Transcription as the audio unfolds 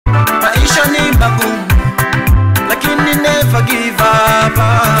maisha ni magumu, lakini never give up.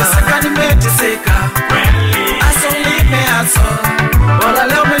 Teseka nimeteseka kweli, aso nimeaso, wala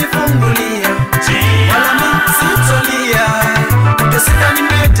leo umenifungulia, wala mimi sitolia. Teseka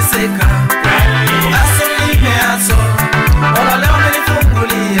nimeteseka kweli, aso nimeaso, wala leo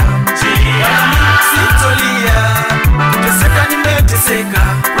umenifungulia, wala mimi sitolia. Teseka nimeteseka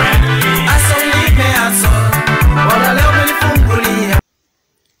kweli, aso nimeaso, wala leo umenifungulia.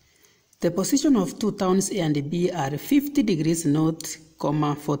 The position of two towns A and B are 50 degrees north,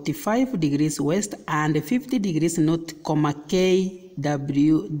 45 degrees west, and 50 degrees north, k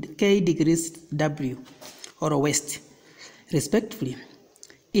degrees W or west, respectively.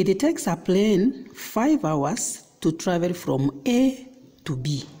 It takes a plane 5 hours to travel from A to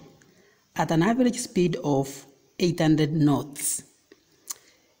B at an average speed of 800 knots.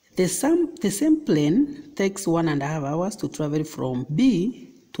 The same plane takes 1.5 hours to travel from B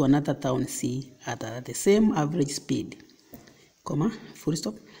to another town C at the same average speed, full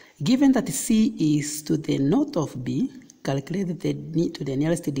stop. Given that C is to the north of B, calculate to the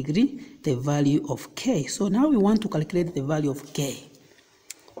nearest degree the value of K. So now we want to calculate the value of K.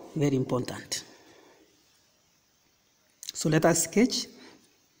 Very important. So let us sketch.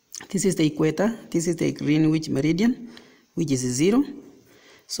 This is the equator. This is the Greenwich meridian, which is 0.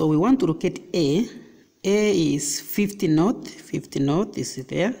 So we want to locate A. A is 50 north. 50 north is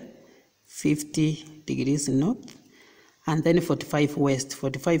there. 50 degrees north. And then 45 west.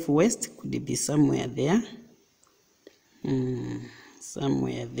 45 west could be somewhere there.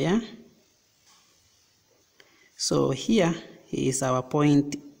 Somewhere there. So here is our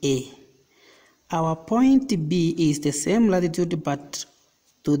point A. Our point B is the same latitude but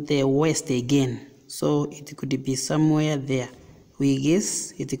to the west again. So it could be somewhere there. We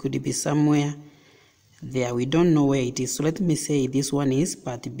guess it could be somewhere there. We don't know where it is. So let me say this one is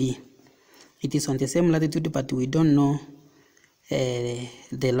part B. It is on the same latitude but we don't know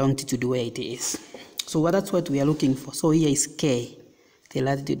the longitude where it is. So that's what we are looking for. So here is K. The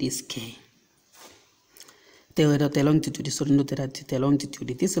latitude is K. The longitude, sorry, not the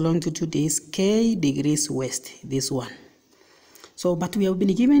longitude. This longitude is K degrees west, this one. So, but we have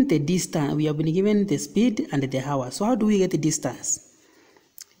been given the distance, we have been given the speed and the hour. So how do we get the distance?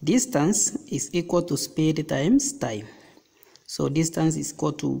 Distance is equal to speed times time. So distance is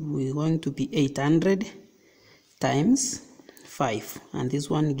equal to, we're going to be 800 times 5. And this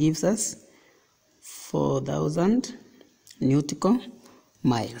one gives us 4,000 nautical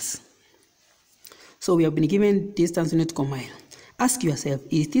miles. So we have been given distance nautical mile. Ask yourself,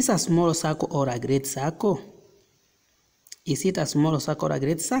 is this a small circle or a great circle? Is it a small circle or a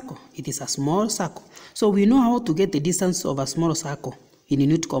great circle? It is a small circle. So we know how to get the distance of a small circle in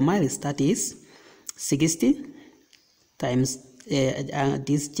nautical miles. That is 60 times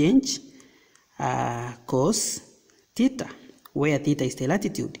this change cos theta, where theta is the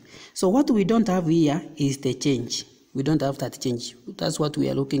latitude. So what we don't have here is the change. We don't have that change. That's what we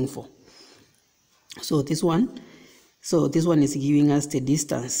are looking for. So this one is giving us the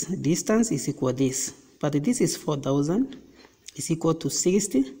distance. Distance is equal to this, but this is 4,000 is equal to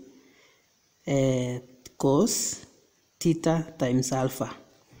 60 cos theta times alpha.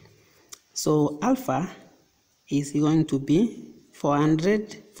 So alpha is going to be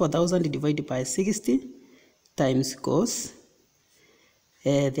 4,000 divided by 60 times cos.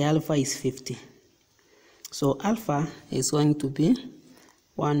 The alpha is 50. So alpha is going to be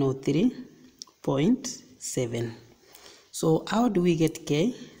 103.7. So how do we get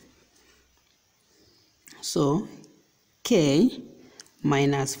K? So K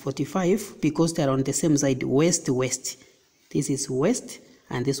minus 45, because they are on the same side, west west. This is west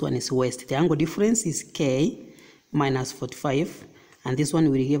and this one is west. The angle difference is K minus 45, and this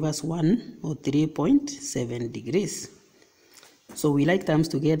one will give us 103.7 degrees. So we like terms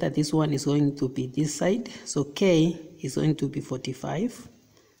together. This one is going to be this side. So K is going to be 45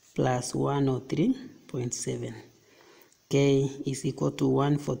 plus 103.7. K is equal to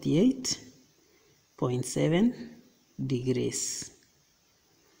 148.7 degrees.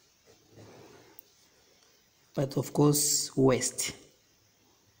 But of course, west.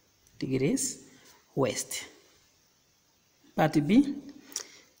 Degrees west. Part B,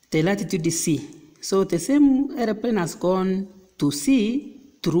 the latitude is C. So the same airplane has gone to C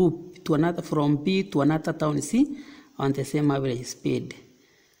through to another, from B to another town C on the same average speed.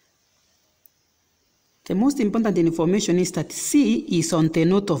 The most important information is that C is on the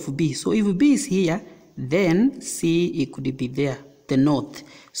north of B. So if B is here, then C, it could be there, the north.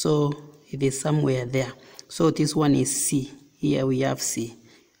 So it is somewhere there. So this one is C. Here we have C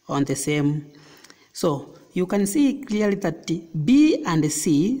on the same. So you can see clearly that B and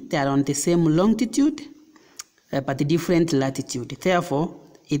C, they are on the same longitude, but different latitude. Therefore,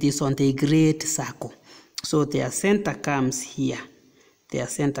 it is on the great circle. So their center comes here. Their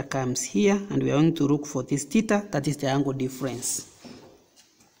center comes here, and we are going to look for this theta, that is the angle difference.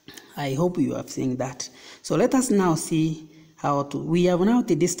 I hope you have seen that. So let us now see how to, we have now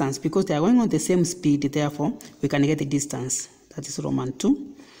the distance, because they are going on the same speed, therefore we can get the distance. That is Roman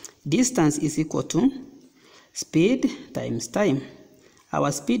 2. Distance is equal to speed times time.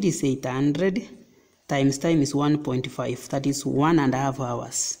 Our speed is 800 times time is 1.5, that is 1.5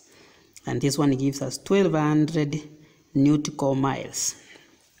 hours. And this one gives us 1200 nautical miles.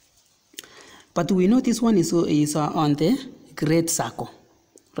 But we know this one is on the great circle,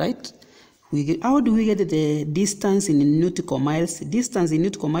 right? How do we get the distance in nautical miles? Distance in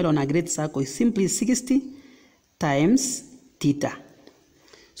nautical mile on a great circle is simply 60 times theta.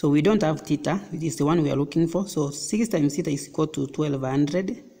 So we don't have theta, it is the one we are looking for. So 60 times theta is equal to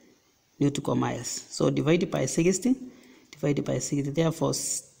 1200 nautical miles. So divided by 60, divided by 60. Therefore,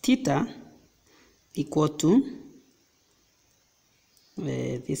 theta equal to,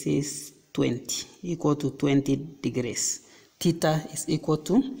 this is 20, equal to 20 degrees. Theta is equal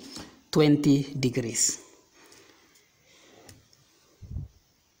to 20 degrees.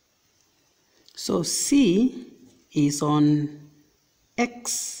 So C is on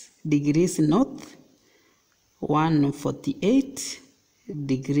X degrees north, 148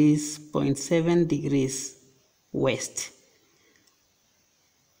 degrees, 0.7 degrees west.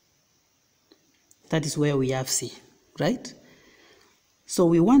 That is where we have C, right? So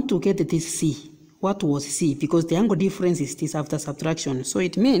we want to get this C. What was C? Because the angle difference is this after subtraction. So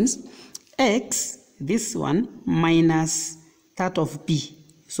it means X, this one, minus that of B.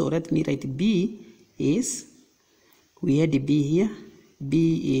 So let me write B is, we had B here.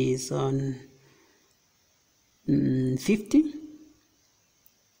 B is on 50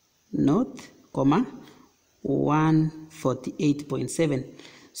 north, 148.7.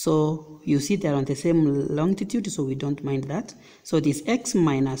 So you see they're on the same longitude, so we don't mind that. So this X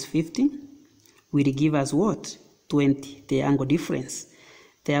minus 50 will give us what? 20, the angle difference.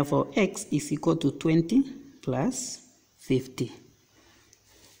 Therefore, X is equal to 20 plus 50.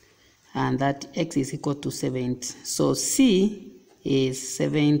 And that X is equal to 70. So C is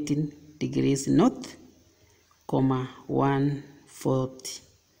 17 degrees north,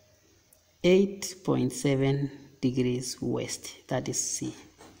 148.7 degrees west. That is C.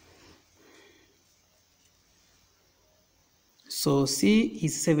 So C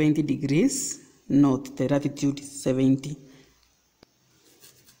is 70 degrees north, the latitude is 70.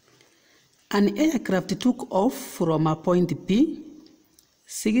 An aircraft took off from a point P,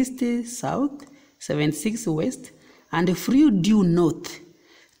 60 south, 76 west, and flew due north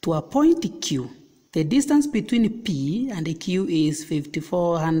to a point Q. The distance between P and Q is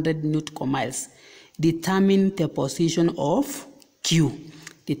 5,400 nautical miles. Determine the position of Q.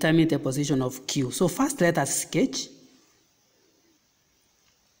 Determine the position of Q. So first let us sketch.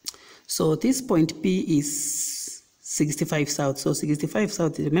 So this point P is 65 south. So 65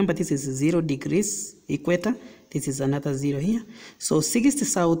 south, remember this is 0 degrees equator. This is another 0 here. So 60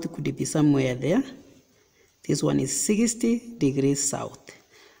 south could be somewhere there. This one is 60 degrees south.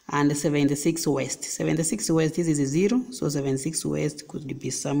 And 76 west. 76 west, this is 0. So 76 west could be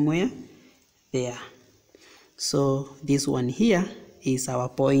somewhere there. So this one here is our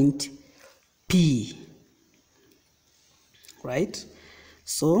point P. Right?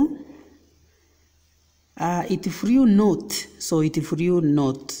 So it flew north. So it flew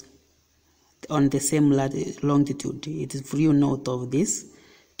north on the same longitude. It flew north of this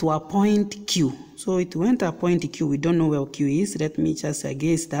to a point Q. So it went to a point Q. We don't know where Q is. Let me just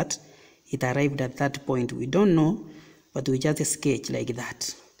guess that it arrived at that point. We don't know, but we just sketch like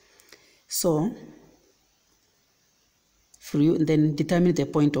that. So then determine the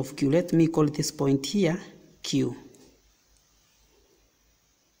point of Q. Let me call this point here Q.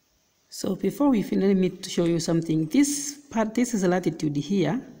 So before we finish, let me show you something. This is a latitude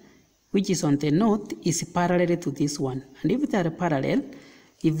here, which is on the north, is parallel to this one. And if they are parallel,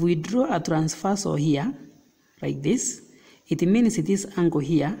 if we draw a transversal here, like this, it means this angle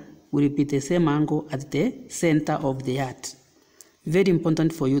here will be the same angle at the center of the earth. Very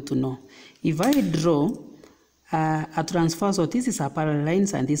important for you to know. If I draw a transversal, this is a parallel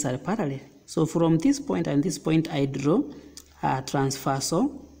lines and these are parallel. So from this point and this point, I draw a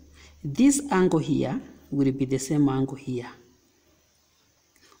transversal. This angle here will be the same angle here.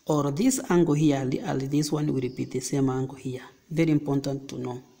 Or this angle here, this one will be the same angle here. Very important to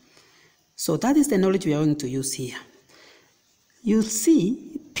know. So that is the knowledge we are going to use here. You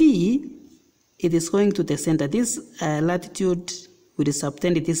see, P it is going to the center. This latitude will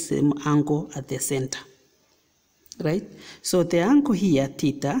subtend this same angle at the center, right? So the angle here,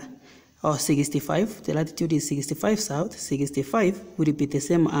 theta, or 65, the latitude is 65 south, 65 will be the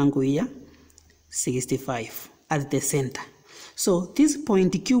same angle here, 65 at the center. So this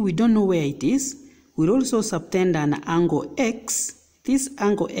point Q, we don't know where it is, will also subtend an angle X. This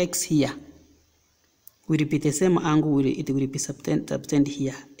angle X here will be the same angle, it will be subtend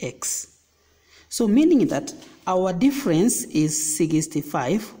here, X. So meaning that our difference is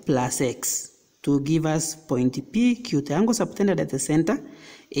 65 plus X to give us point PQ. The angle subtended at the center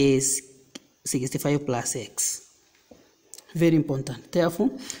is 65 plus X. Very important. Therefore,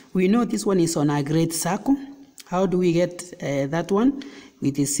 we know this one is on a great circle. How do we get that one?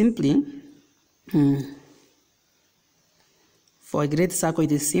 It is simply, for a great circle,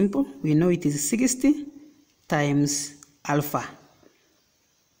 it is simple. We know it is 60 times alpha.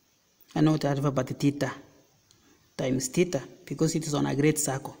 I know the alpha, but theta times theta, because it is on a great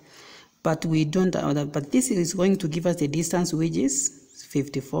circle. But we don't, but this is going to give us the distance, which is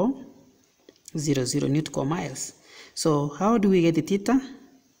 5400 nautical miles. So how do we get the theta?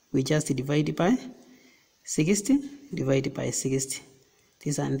 We just divide by 60, divided by 60.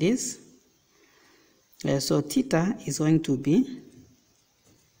 This and this. So theta is going to be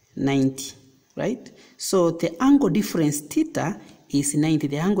 90, right? So the angle difference theta is 90.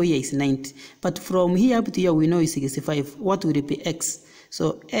 The angle here is 90. But from here up to here, we know is 65. What will it be? X.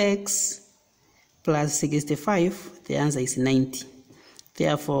 So X plus 65, the answer is 90.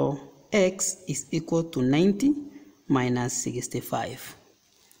 Therefore, X is equal to 90 minus 65.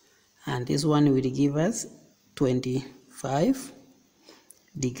 And this one will give us 25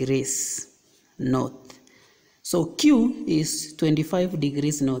 degrees north. So Q is 25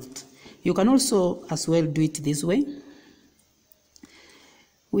 degrees north. You can also as well do it this way.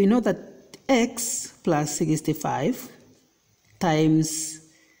 We know that X plus 65 times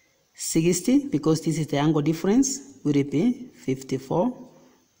 60, because this is the angle difference, will be 54.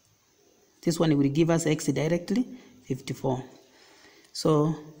 This one will give us X directly, 54.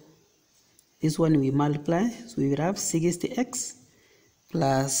 So this one we multiply, so we will have 60x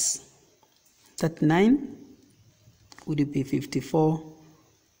plus 39 would be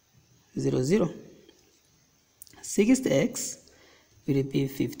 5400. 60x will be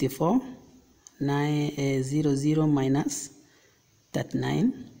 54,900 minus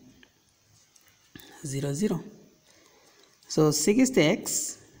 3900. So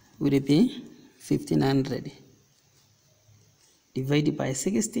 60x will be 1500 divided by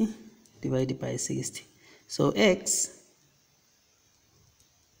 60 divided by 60. So x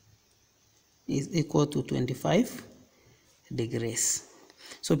is equal to 25 degrees.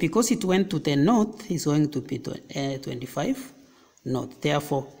 So because it went to the north, it's going to be 25 north.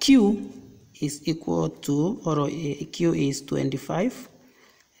 Therefore, Q is equal to, or Q is 25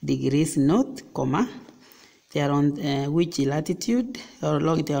 degrees north, comma. They are on which latitude, or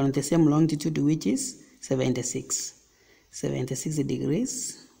they are on the same longitude, which is 76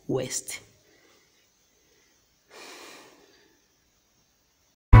 degrees west.